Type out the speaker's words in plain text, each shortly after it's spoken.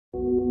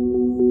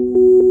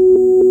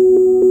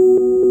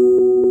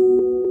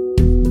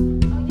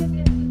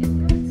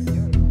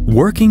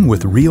working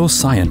with real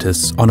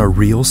scientists on a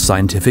real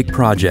scientific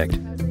project.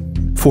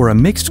 For a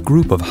mixed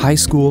group of high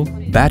school,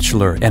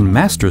 bachelor, and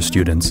master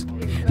students,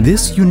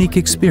 this unique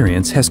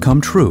experience has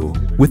come true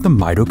with the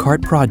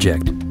MitoCarte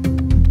project.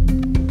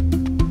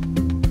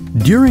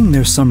 During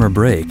their summer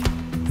break,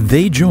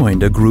 they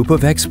joined a group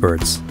of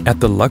experts at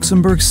the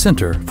Luxembourg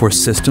Center for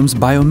Systems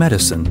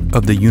Biomedicine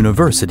of the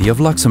University of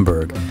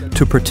Luxembourg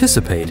to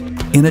participate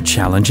in a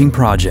challenging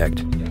project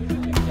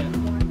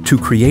to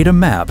create a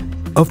map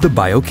of the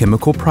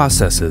biochemical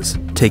processes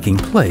taking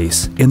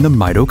place in the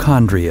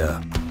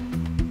mitochondria.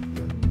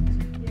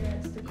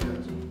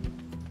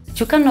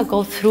 You cannot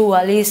go through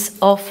a list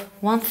of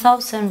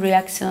 1,000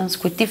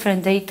 reactions with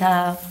different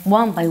data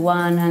one by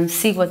one and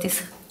see what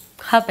is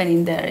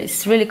happening there.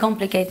 It's really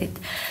complicated.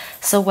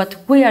 So what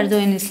we are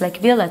doing is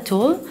like build a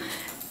tool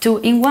to,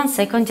 in 1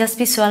 second, just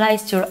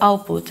visualize your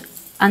output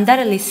and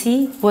directly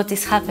see what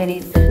is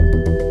happening.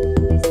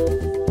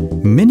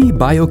 Many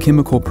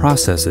biochemical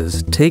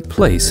processes take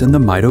place in the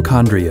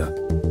mitochondria.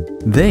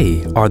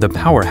 They are the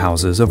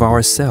powerhouses of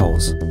our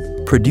cells,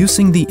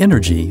 producing the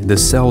energy the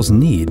cells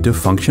need to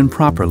function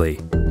properly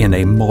in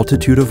a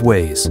multitude of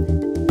ways.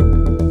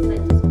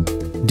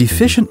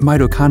 Deficient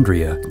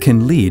mitochondria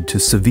can lead to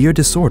severe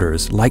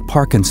disorders like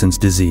Parkinson's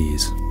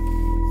disease.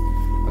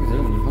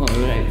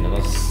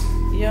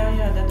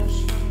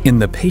 In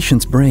the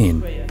patient's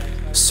brain,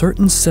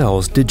 certain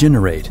cells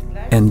degenerate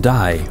and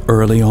die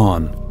early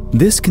on.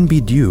 This can be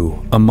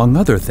due, among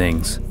other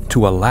things,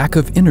 to a lack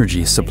of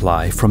energy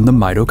supply from the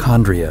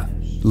mitochondria,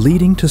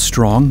 leading to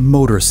strong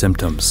motor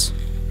symptoms.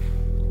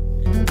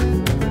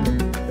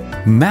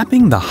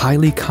 Mapping the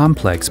highly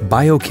complex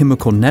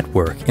biochemical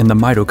network in the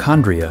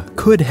mitochondria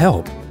could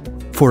help.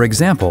 For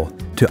example,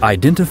 to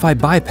identify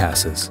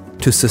bypasses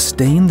to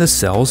sustain the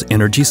cell's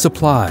energy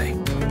supply.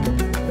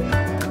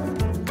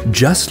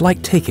 Just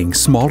like taking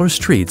smaller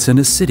streets in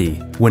a city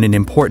when an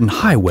important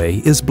highway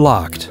is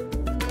blocked.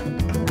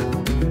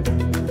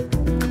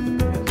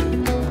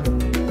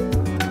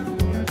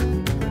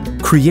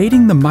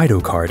 Creating the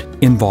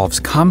MitoCarte involves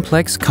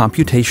complex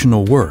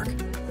computational work,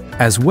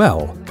 as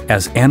well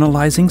as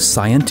analyzing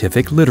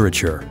scientific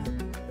literature.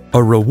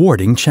 A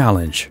rewarding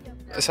challenge.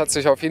 Es hat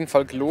sich auf jeden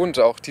Fall gelohnt,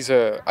 auch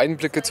diese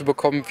Einblicke zu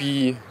bekommen,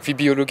 wie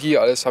Biologie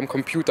alles am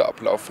Computer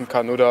ablaufen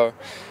kann oder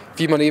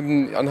wie man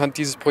eben anhand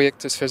dieses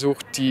Projektes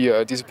versucht,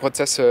 diese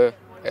Prozesse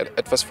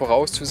etwas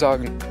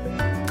vorauszusagen.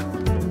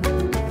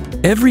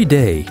 Every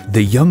day,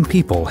 the young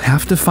people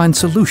have to find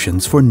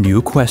solutions for new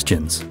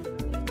questions.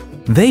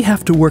 They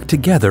have to work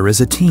together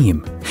as a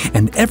team,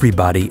 and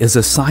everybody is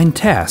assigned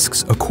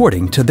tasks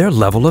according to their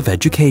level of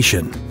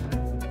education.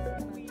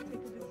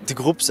 Die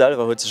Gruppe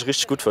selber hat sich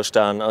richtig gut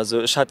verstanden.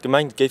 Also ich hatte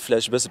gemeint, es geht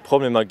vielleicht ein bisschen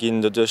Probleme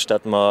geben, dadurch,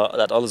 dass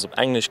alles auf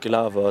Englisch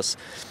gelaufen ist.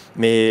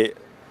 Aber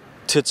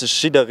es hat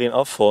sich jeder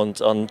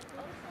aufgehört und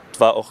es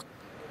war auch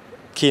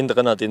kein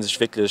drin, den sich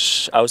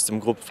wirklich aus dem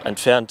Gruppe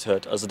entfernt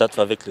hat. Also das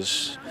war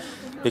wirklich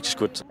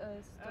gut.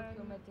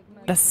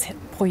 Das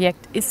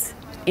Projekt ist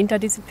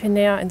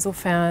interdisziplinär,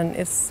 insofern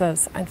ist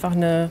es einfach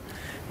eine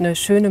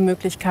schöne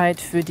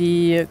Möglichkeit für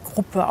die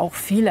Gruppe, auch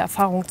viele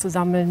Erfahrungen zu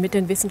sammeln, mit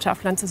den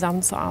Wissenschaftlern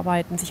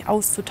zusammenzuarbeiten, sich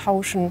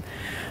auszutauschen.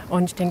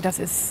 Und ich denke, das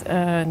ist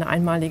eine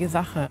einmalige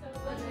Sache.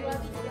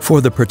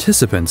 For the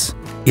participants,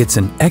 it's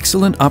an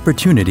excellent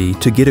opportunity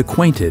to get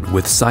acquainted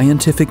with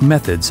scientific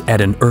methods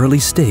at an early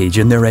stage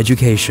in their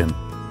education,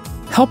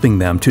 helping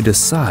them to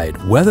decide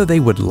whether they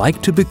would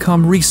like to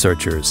become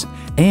researchers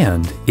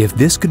and if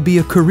this could be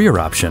a career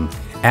option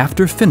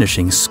after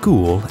finishing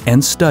school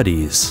and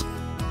studies.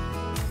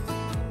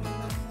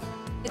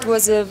 It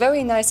was a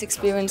very nice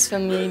experience for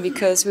me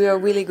because we are a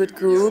really good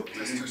group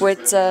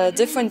with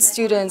different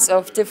students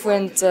of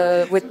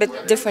with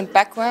different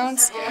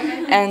backgrounds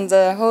and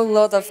a whole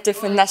lot of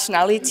different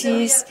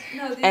nationalities,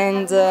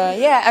 and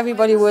yeah,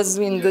 everybody was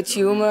in good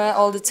humor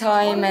all the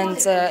time, and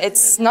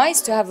it's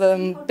nice to have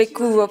a big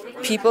group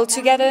of people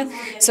together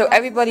so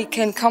everybody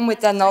can come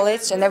with their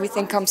knowledge and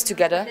everything comes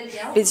together,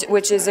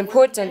 which is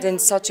important in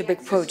such a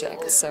big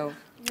project. So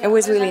it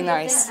was really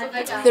nice.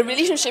 The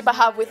relationship I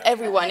have with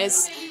everyone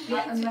is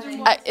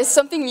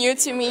something new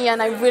to me,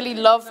 and I really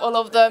love all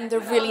of them. They're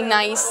really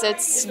nice.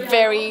 It's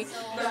very,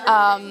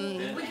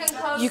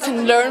 you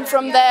can learn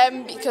from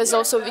them because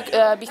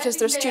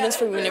they're students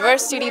from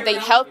university. They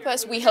help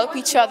us, we help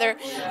each other,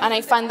 and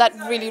I find that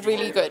really,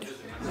 really good.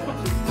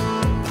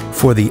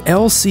 For the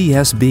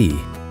LCSB,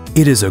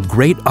 it is a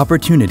great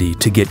opportunity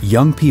to get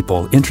young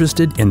people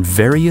interested in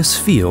various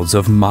fields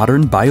of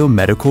modern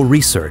biomedical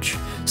research,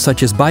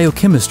 such as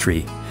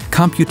biochemistry,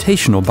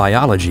 computational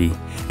biology,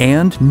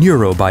 and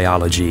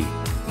neurobiology.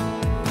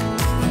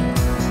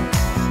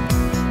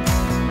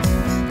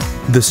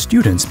 The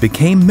students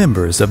became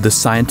members of the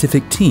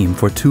scientific team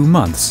for 2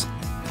 months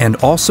and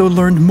also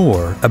learned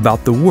more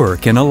about the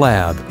work in a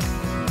lab.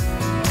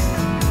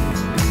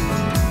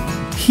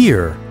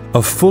 Here,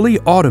 a fully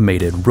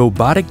automated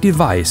robotic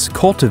device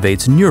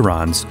cultivates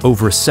neurons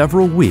over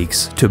several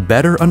weeks to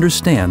better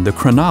understand the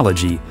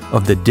chronology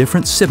of the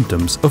different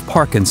symptoms of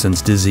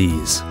Parkinson's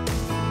disease.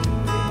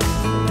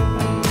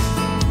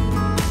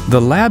 The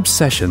lab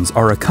sessions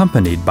are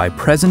accompanied by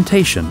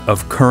presentation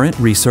of current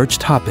research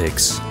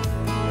topics.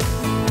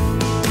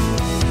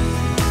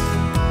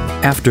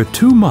 After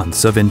 2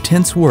 months of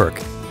intense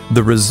work,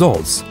 the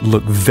results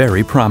look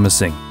very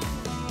promising.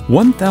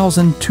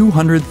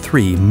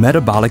 1,203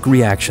 metabolic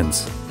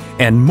reactions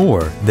and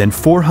more than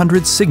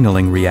 400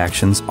 signaling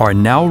reactions are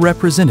now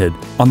represented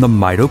on the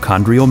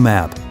mitochondrial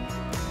map.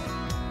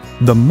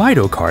 The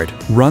MitoCarte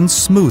runs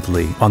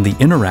smoothly on the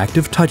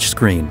interactive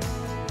touchscreen.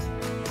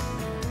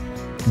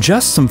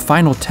 Just some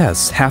final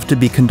tests have to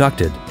be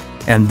conducted,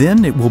 and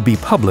then it will be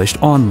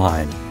published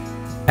online,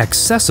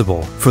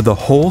 accessible for the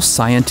whole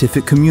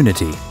scientific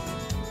community,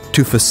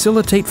 to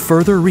facilitate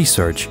further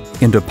research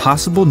into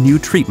possible new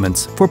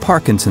treatments for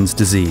Parkinson's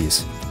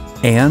disease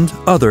and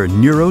other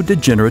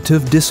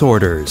neurodegenerative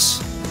disorders.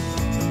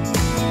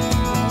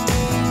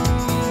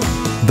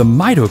 The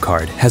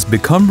MitoCarte has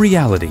become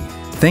reality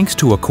thanks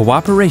to a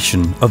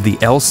cooperation of the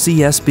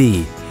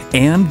LCSB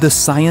and the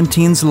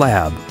Scienteens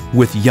Lab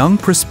with young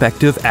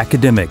prospective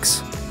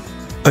academics.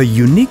 A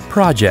unique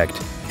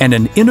project and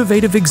an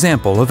innovative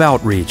example of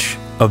outreach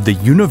of the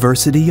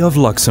University of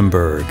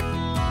Luxembourg.